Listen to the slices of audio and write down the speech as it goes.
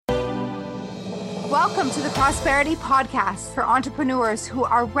Welcome to the Prosperity Podcast for entrepreneurs who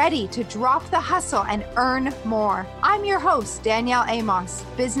are ready to drop the hustle and earn more. I'm your host, Danielle Amos,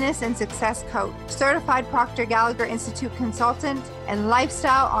 business and success coach, certified Proctor Gallagher Institute consultant, and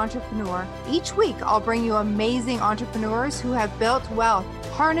lifestyle entrepreneur. Each week, I'll bring you amazing entrepreneurs who have built wealth,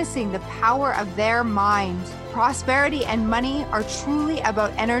 harnessing the power of their mind. Prosperity and money are truly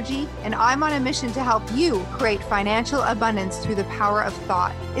about energy, and I'm on a mission to help you create financial abundance through the power of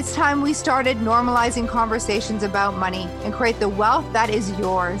thought. It's time we started normalizing conversations about money and create the wealth that is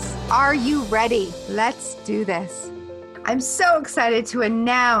yours. Are you ready? Let's do this. I'm so excited to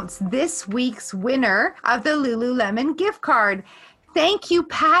announce this week's winner of the Lululemon gift card. Thank you,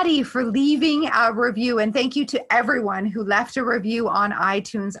 Patty, for leaving a review, and thank you to everyone who left a review on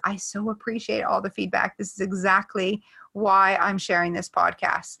iTunes. I so appreciate all the feedback. This is exactly why I'm sharing this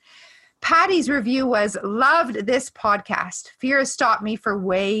podcast. Patty's review was, loved this podcast. Fear has stopped me for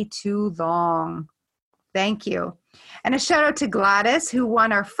way too long. Thank you. And a shout out to Gladys, who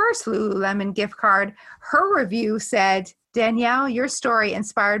won our first Lululemon gift card. Her review said, Danielle, your story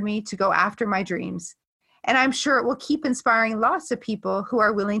inspired me to go after my dreams. And I'm sure it will keep inspiring lots of people who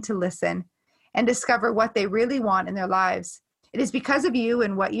are willing to listen and discover what they really want in their lives. It is because of you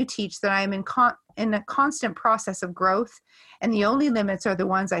and what you teach that I am in a constant process of growth, and the only limits are the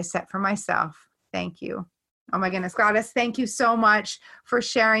ones I set for myself. Thank you. Oh my goodness, Gladys, thank you so much for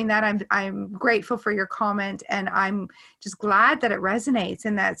sharing that. I'm grateful for your comment, and I'm just glad that it resonates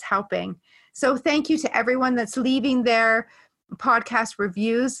and that it's helping. So thank you to everyone that's leaving their podcast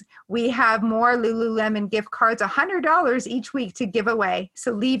reviews. We have more Lululemon gift cards, $100 each week to give away.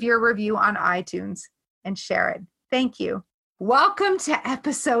 So leave your review on iTunes and share it. Thank you. Welcome to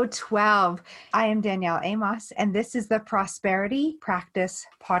episode 12. I am Danielle Amos, and this is the Prosperity Practice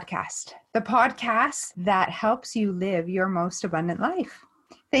Podcast, the podcast that helps you live your most abundant life.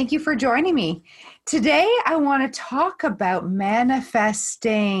 Thank you for joining me. Today, I want to talk about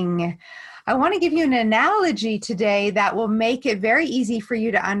manifesting. I want to give you an analogy today that will make it very easy for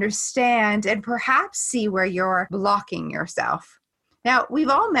you to understand and perhaps see where you're blocking yourself. Now, we've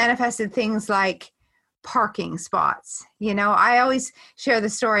all manifested things like parking spots. You know, I always share the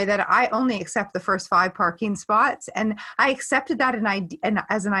story that I only accept the first 5 parking spots, and I accepted that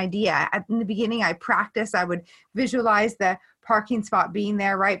as an idea. In the beginning, I practiced. I would visualize the parking spot being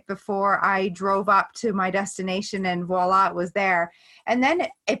there right before I drove up to my destination, and voila, it was there. And then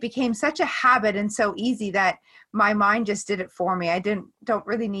it became such a habit and so easy that my mind just did it for me. I don't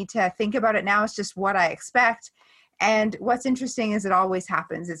really need to think about it now. It's just what I expect. And what's interesting is it always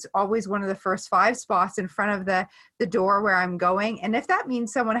happens. It's always one of the first 5 spots in front of the door where I'm going. And if that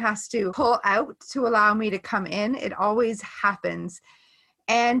means someone has to pull out to allow me to come in, it always happens.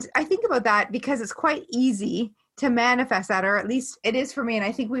 And I think about that because it's quite easy to manifest that, or at least it is for me. And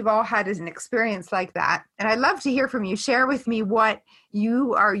I think we've all had an experience like that. And I'd love to hear from you. Share with me what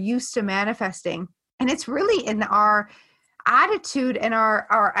you are used to manifesting. And it's really in our attitude and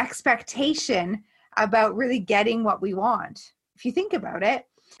our expectation about really getting what we want, if you think about it.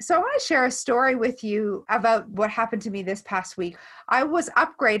 So I want to share a story with you about what happened to me this past week. I was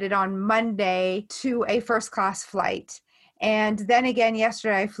upgraded on Monday to a first class flight. And then again,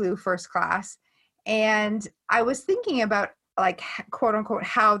 yesterday I flew first class. And I was thinking about, like, quote unquote,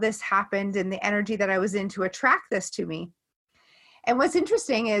 how this happened and the energy that I was in to attract this to me. And what's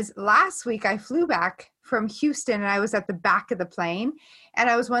interesting is last week I flew back from Houston and I was at the back of the plane, and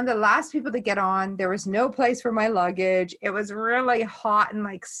I was one of the last people to get on. There was no place for my luggage. It was really hot and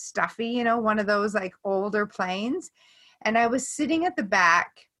like stuffy, you know, one of those like older planes. And I was sitting at the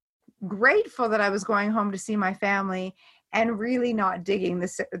back, grateful that I was going home to see my family and really not digging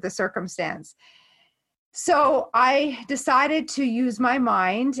the circumstance. So I decided to use my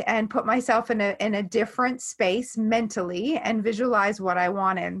mind and put myself in a different space mentally and visualize what I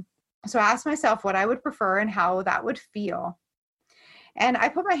wanted. So I asked myself what I would prefer and how that would feel. And I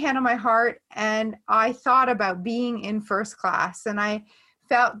put my hand on my heart and I thought about being in first class, and I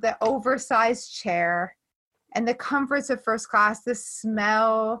felt the oversized chair and the comforts of first class, the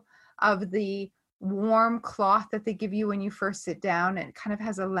smell of the warm cloth that they give you when you first sit down. It kind of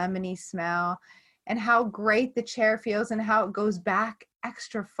has a lemony smell. And how great the chair feels, and how it goes back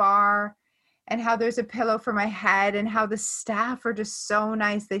extra far, and how there's a pillow for my head, and how the staff are just so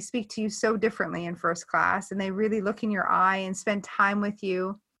nice. They speak to you so differently in first class, and they really look in your eye and spend time with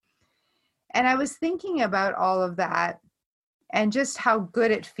you. And I was thinking about all of that and just how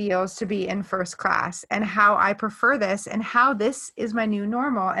good it feels to be in first class, and how I prefer this, and how this is my new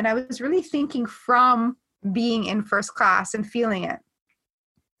normal. And I was really thinking from being in first class and feeling it.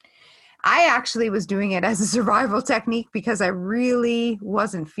 I actually was doing it as a survival technique because I really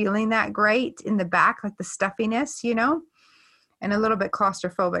wasn't feeling that great in the back, like the stuffiness, and a little bit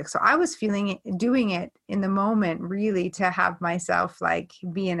claustrophobic. So I was doing it in the moment, really, to have myself like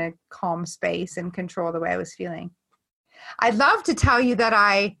be in a calm space and control the way I was feeling. I'd love to tell you that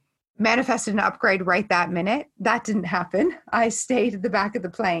I manifested an upgrade right that minute. That didn't happen. I stayed at the back of the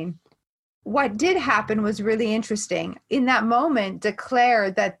plane. What did happen was really interesting. In that moment,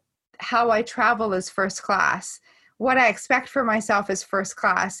 declared that how I travel is first class. What I expect for myself is first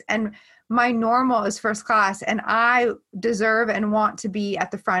class. And my normal is first class. And I deserve and want to be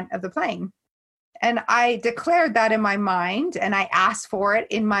at the front of the plane. And I declared that in my mind, and I asked for it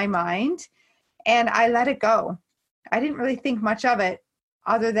in my mind, and I let it go. I didn't really think much of it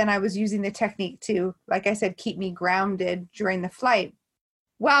other than I was using the technique to, like I said, keep me grounded during the flight.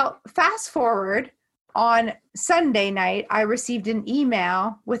 Well, fast forward, on Sunday night, I received an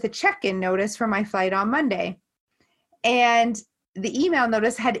email with a check-in notice for my flight on Monday. And the email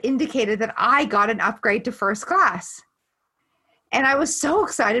notice had indicated that I got an upgrade to first class. And I was so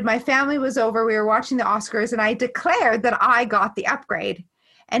excited. My family was over. We were watching the Oscars, and I declared that I got the upgrade.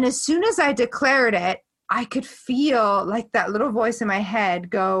 And as soon as I declared it, I could feel like that little voice in my head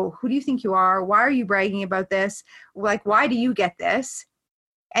go, who do you think you are? Why are you bragging about this? Like, why do you get this?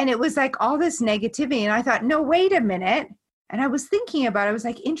 And it was like all this negativity. And I thought, no, wait a minute. And I was thinking about it. I was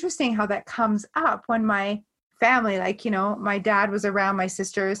like, interesting how that comes up when my family, like, my dad was around, my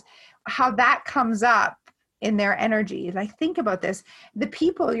sisters, how that comes up in their energy. Like, think about this. The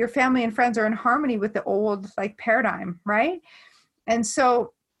people, your family and friends, are in harmony with the old like paradigm, right? And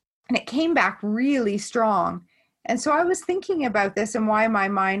it came back really strong. And so I was thinking about this and why my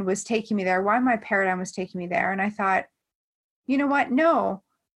mind was taking me there, why my paradigm was taking me there. And I thought, you know what? No,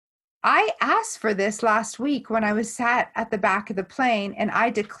 I asked for this last week when I was sat at the back of the plane, and I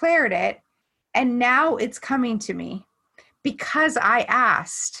declared it. And now it's coming to me because I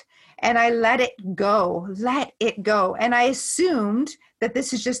asked and I let it go. And I assumed that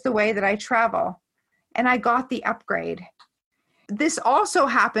this is just the way that I travel. And I got the upgrade. This also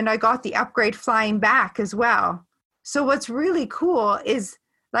happened. I got the upgrade flying back as well. So what's really cool is,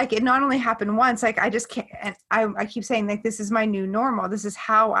 like, it not only happened once, like I just can't, and I keep saying, like, this is my new normal. This is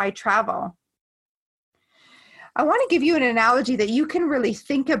how I travel. I want to give you an analogy that you can really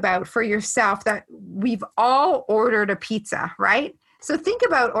think about for yourself, that we've all ordered a pizza, right? So think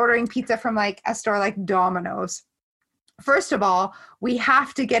about ordering pizza from like a store like Domino's. First of all, we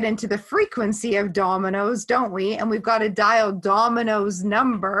have to get into the frequency of Domino's, don't we? And we've got to dial Domino's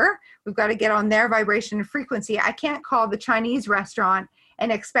number. We've got to get on their vibration and frequency. I can't call the Chinese restaurant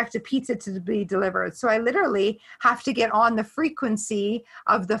and expect a pizza to be delivered. So I literally have to get on the frequency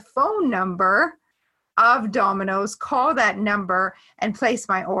of the phone number of Domino's, call that number, and place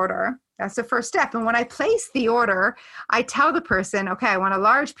my order. That's the first step. And when I place the order, I tell the person, okay, I want a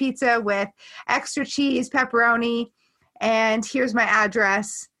large pizza with extra cheese, pepperoni, and here's my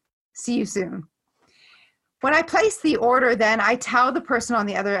address. See you soon. When I place the order, then I tell the person on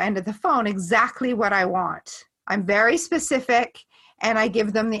the other end of the phone exactly what I want. I'm very specific, and I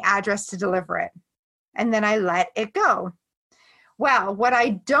give them the address to deliver it. And then I let it go. Well, what I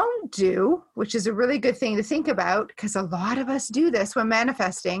don't do, which is a really good thing to think about, because a lot of us do this when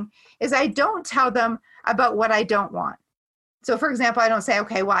manifesting, is I don't tell them about what I don't want. So for example, I don't say,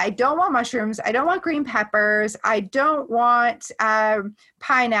 okay, well, I don't want mushrooms. I don't want green peppers. I don't want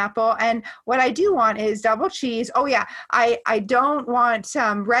pineapple. And what I do want is double cheese. Oh yeah, I don't want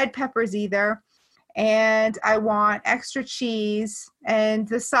red peppers either. And I want extra cheese. And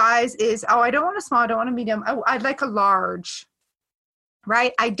the size is, I don't want a small, I don't want a medium. Oh, I'd like a large.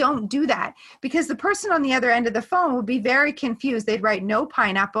 Right? I don't do that because the person on the other end of the phone would be very confused. They'd write no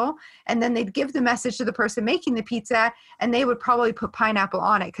pineapple, and then they'd give the message to the person making the pizza, and they would probably put pineapple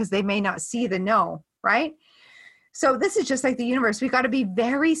on it because they may not see the no, right? So this is just like the universe. We got to be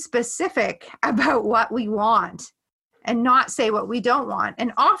very specific about what we want and not say what we don't want.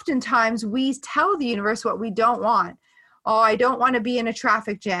 And oftentimes we tell the universe what we don't want. Oh, I don't want to be in a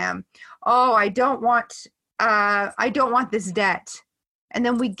traffic jam. Oh, I don't want this debt. And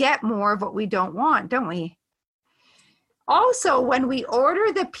then we get more of what we don't want, don't we? Also, when we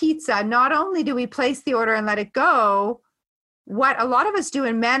order the pizza, not only do we place the order and let it go, what a lot of us do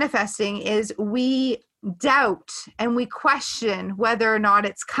in manifesting is we doubt and we question whether or not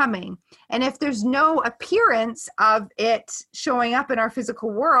it's coming. And if there's no appearance of it showing up in our physical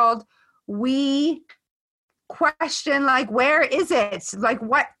world, we question, like, where is it? Like,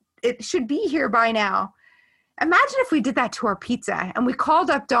 what? It should be here by now. Imagine if we did that to our pizza and we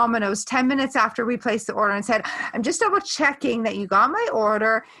called up Domino's 10 minutes after we placed the order and said, I'm just double checking that you got my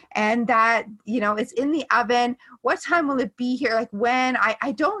order and that, it's in the oven. What time will it be here? Like when?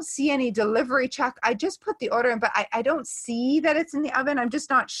 I don't see any delivery check. I just put the order in, but I don't see that it's in the oven. I'm just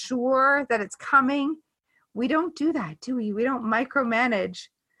not sure that it's coming. We don't do that, do we? We don't micromanage.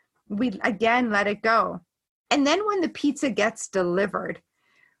 We, again, let it go. And then when the pizza gets delivered,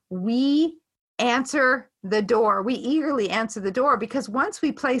 we answer the door. We eagerly answer the door because once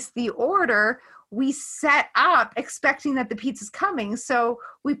we place the order, we set up expecting that the pizza's coming. So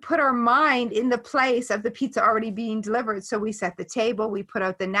we put our mind in the place of the pizza already being delivered. So we set the table, we put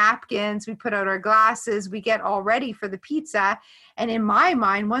out the napkins, we put out our glasses, we get all ready for the pizza. And in my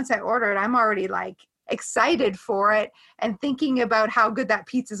mind, once I order it, I'm already like excited for it and thinking about how good that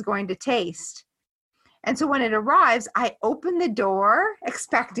pizza is going to taste. And so when it arrives, I open the door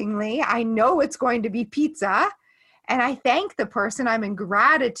expectingly. I know it's going to be pizza. And I thank the person. I'm in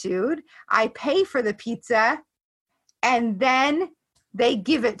gratitude. I pay for the pizza. And then they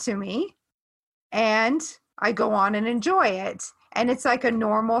give it to me. And I go on and enjoy it. And it's like a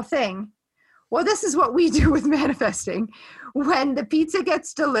normal thing. Well, this is what we do with manifesting. When the pizza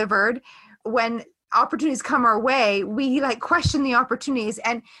gets delivered, when opportunities come our way, we like question the opportunities.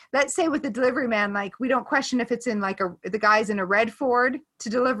 And let's say with the delivery man, like we don't question if it's in like the guy's in a red Ford to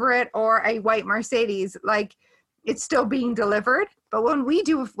deliver it or a white Mercedes, like it's still being delivered. But when we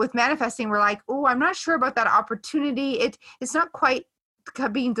do with manifesting, we're like, oh, I'm not sure about that opportunity. It's not quite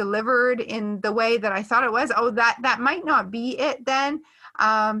being delivered in the way that I thought it was. Oh, that might not be it then.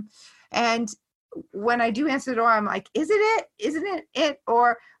 And when I do answer the door, I'm like, is it it? Isn't it it?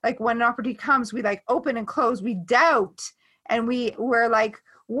 Or like when an opportunity comes, we like open and close, we doubt, and we're like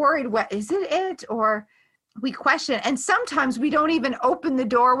worried, what is it? Or we question. And sometimes we don't even open the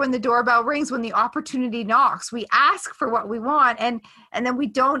door when the doorbell rings, when the opportunity knocks. We ask for what we want, and then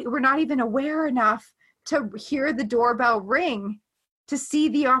we're not even aware enough to hear the doorbell ring to see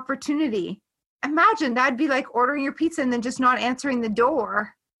the opportunity. Imagine that'd be like ordering your pizza and then just not answering the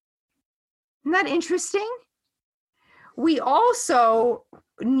door. Isn't that interesting? We also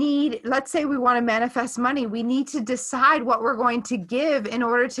need, let's say we want to manifest money, we need to decide what we're going to give in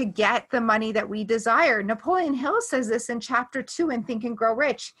order to get the money that we desire. Napoleon Hill says this in chapter 2 in Think and Grow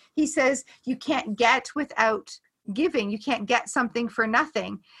Rich. He says, you can't get without giving. You can't get something for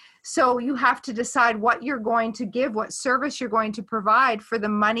nothing. So you have to decide what you're going to give, what service you're going to provide for the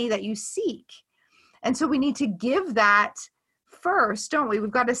money that you seek. And so we need to give that first, don't we? We've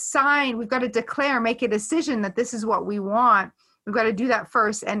got to declare, make a decision that this is what we want. We've got to do that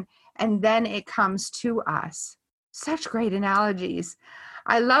first, and then it comes to us. Such great analogies.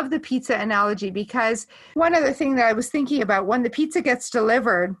 I love the pizza analogy because one other thing that I was thinking about, when the pizza gets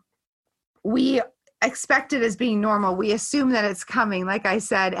delivered, we expect it as being normal. We assume that it's coming, like I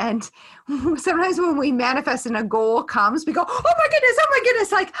said. And sometimes when we manifest and a goal comes, we go, oh my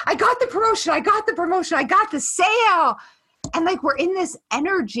goodness, like I got the promotion, I got the sale. And like we're in this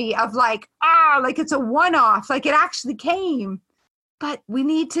energy of like it's a one-off, like it actually came. But we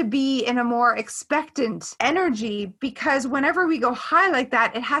need to be in a more expectant energy, because whenever we go high like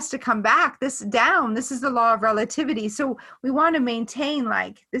that, it has to come back. This is the law of relativity. So we want to maintain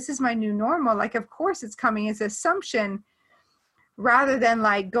like, this is my new normal. Like, of course it's coming. It's assumption rather than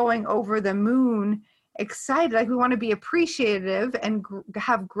like going over the moon excited. Like we want to be appreciative and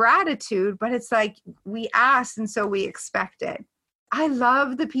have gratitude, but it's like we asked and so we expect it. I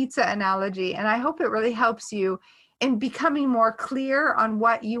love the pizza analogy, and I hope it really helps you in becoming more clear on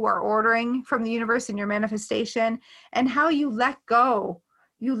what you are ordering from the universe in your manifestation, and how you let go.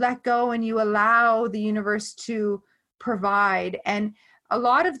 You let go and you allow the universe to provide. And a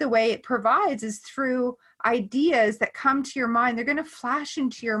lot of the way it provides is through ideas that come to your mind. They're going to flash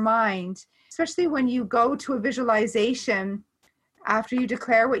into your mind, especially when you go to a visualization after you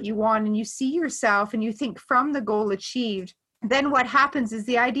declare what you want and you see yourself and you think from the goal achieved. Then what happens is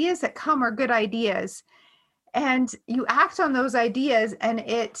the ideas that come are good ideas. And you act on those ideas, and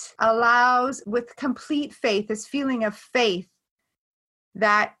it allows, with complete faith, this feeling of faith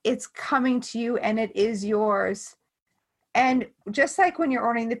that it's coming to you and it is yours. And just like when you're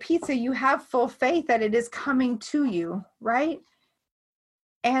ordering the pizza, you have full faith that it is coming to you, right?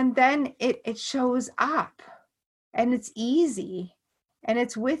 And then it shows up, and it's easy, and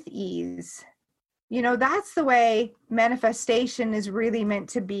it's with ease. You know, that's the way manifestation is really meant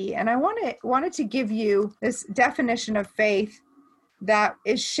to be. And I wanted to give you this definition of faith that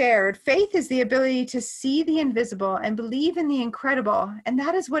is shared. Faith is the ability to see the invisible and believe in the incredible. And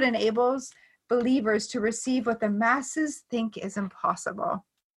that is what enables believers to receive what the masses think is impossible.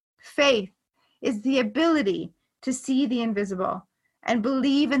 Faith is the ability to see the invisible and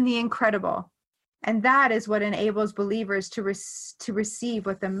believe in the incredible. And that is what enables believers to receive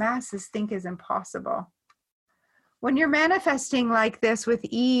what the masses think is impossible. When you're manifesting like this with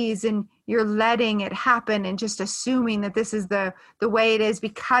ease and you're letting it happen and just assuming that this is the way it is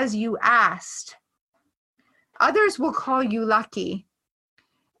because you asked, others will call you lucky.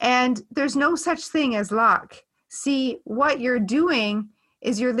 And there's no such thing as luck. See, what you're doing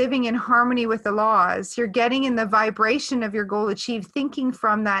is you're living in harmony with the laws. You're getting in the vibration of your goal achieved, thinking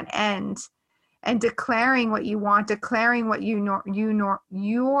from that end and declaring what you want, declaring what your new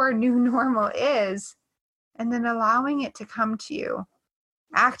normal is, and then allowing it to come to you,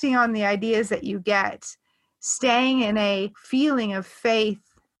 acting on the ideas that you get, staying in a feeling of faith,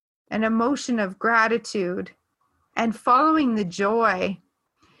 an emotion of gratitude, and following the joy.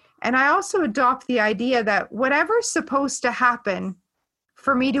 And I also adopt the idea that whatever's supposed to happen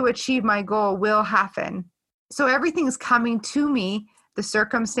for me to achieve my goal will happen. So everything's coming to me, the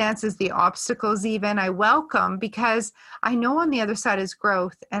circumstances, the obstacles even, I welcome, because I know on the other side is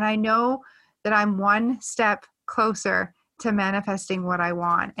growth. And I know that I'm one step closer to manifesting what I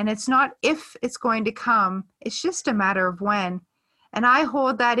want. And it's not if it's going to come, it's just a matter of when. And I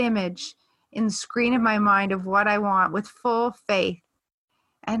hold that image in the screen of my mind of what I want with full faith.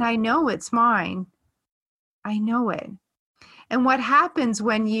 And I know it's mine. I know it. And what happens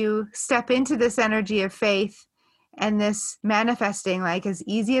when you step into this energy of faith and this manifesting, like as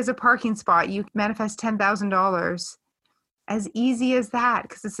easy as a parking spot, you manifest $10,000, as easy as that,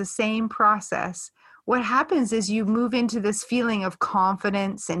 because it's the same process. What happens is you move into this feeling of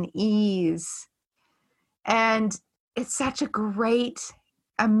confidence and ease. And it's such a great,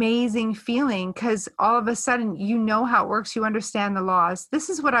 amazing feeling because all of a sudden you know how it works. You understand the laws. This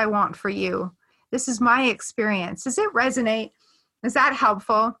is what I want for you. This is my experience. Does it resonate? Is that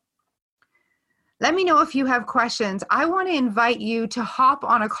helpful? Let me know if you have questions. I want to invite you to hop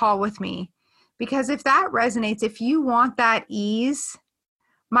on a call with me because if that resonates, if you want that ease,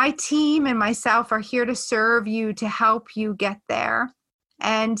 my team and myself are here to serve you, to help you get there.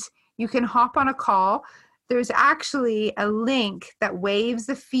 And you can hop on a call. There's actually a link that waives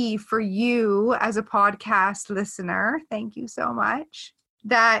the fee for you as a podcast listener. Thank you so much.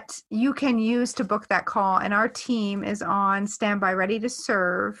 That you can use to book that call. And our team is on standby, ready to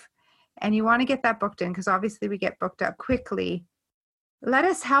serve. And you want to get that booked in because obviously we get booked up quickly. Let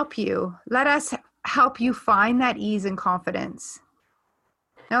us help you. Let us help you find that ease and confidence.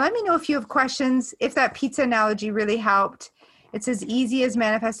 Now, let me know if you have questions, if that pizza analogy really helped. It's as easy as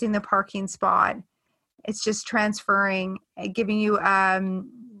manifesting the parking spot. It's just transferring, giving you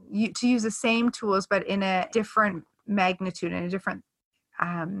to use the same tools, but in a different magnitude and a different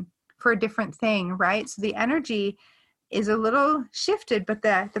for a different thing, right? So the energy is a little shifted, but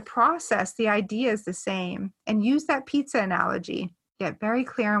the process, the idea is the same. And use that pizza analogy. Get very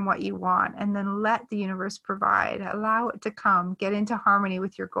clear on what you want and then let the universe provide. Allow it to come. Get into harmony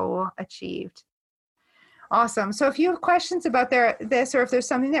with your goal achieved. Awesome. So if you have questions about this or if there's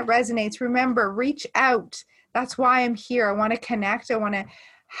something that resonates, remember, reach out. That's why I'm here. I want to connect. I want to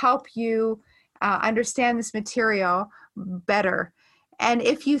help you understand this material better. And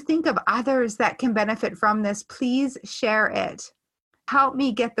if you think of others that can benefit from this, please share it. Help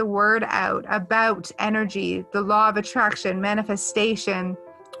me get the word out about energy, the law of attraction, manifestation,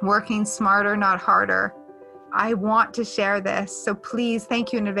 working smarter, not harder. I want to share this. So please,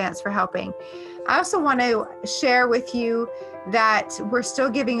 thank you in advance for helping. I also want to share with you that we're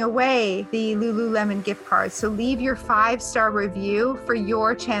still giving away the Lululemon gift cards. So leave your 5-star review for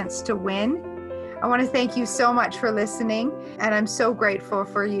your chance to win. I want to thank you so much for listening, and I'm so grateful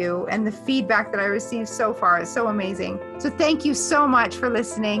for you and the feedback that I received so far is so amazing. So thank you so much for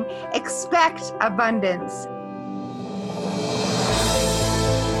listening. Expect abundance.